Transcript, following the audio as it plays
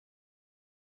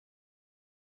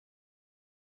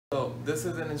So this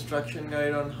is an instruction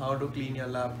guide on how to clean your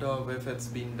laptop if it's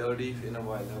been dirty in a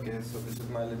while. Okay, so this is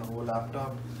my Lenovo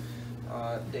laptop.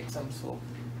 Take some soap,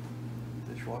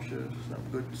 dishwasher, some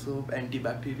good soap,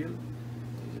 antibacterial.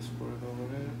 You just pour it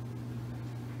over it,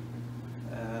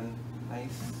 and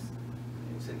nice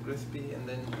and crispy. And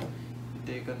then you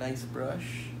take a nice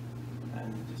brush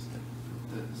and you just do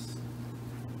this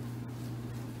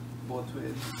both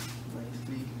ways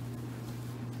nicely.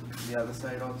 The other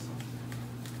side also.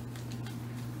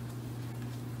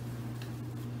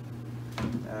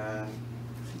 And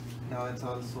now it's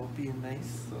all soapy and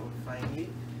nice. So finally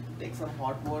take some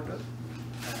hot water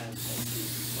and nicely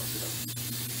wash it up.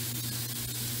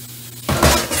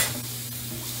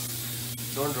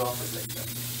 Don't drop it like that.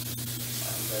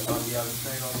 And then on the other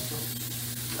side also,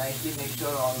 nicely make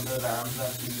sure all the rams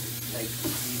are clean. Like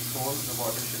these holes, the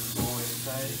water should go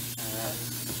inside.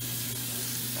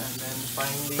 And then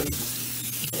finally,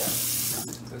 yeah,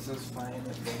 this is fine.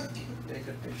 And then take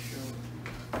a tissue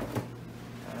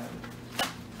and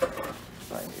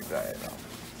finally dry it off.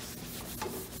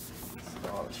 It's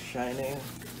all shining,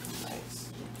 nice.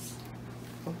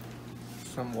 Oh,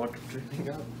 some water dripping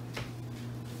out.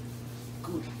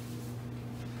 Cool.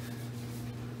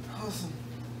 Awesome.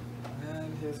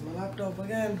 And here's my laptop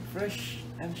again, fresh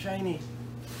and shiny.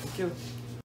 Thank you.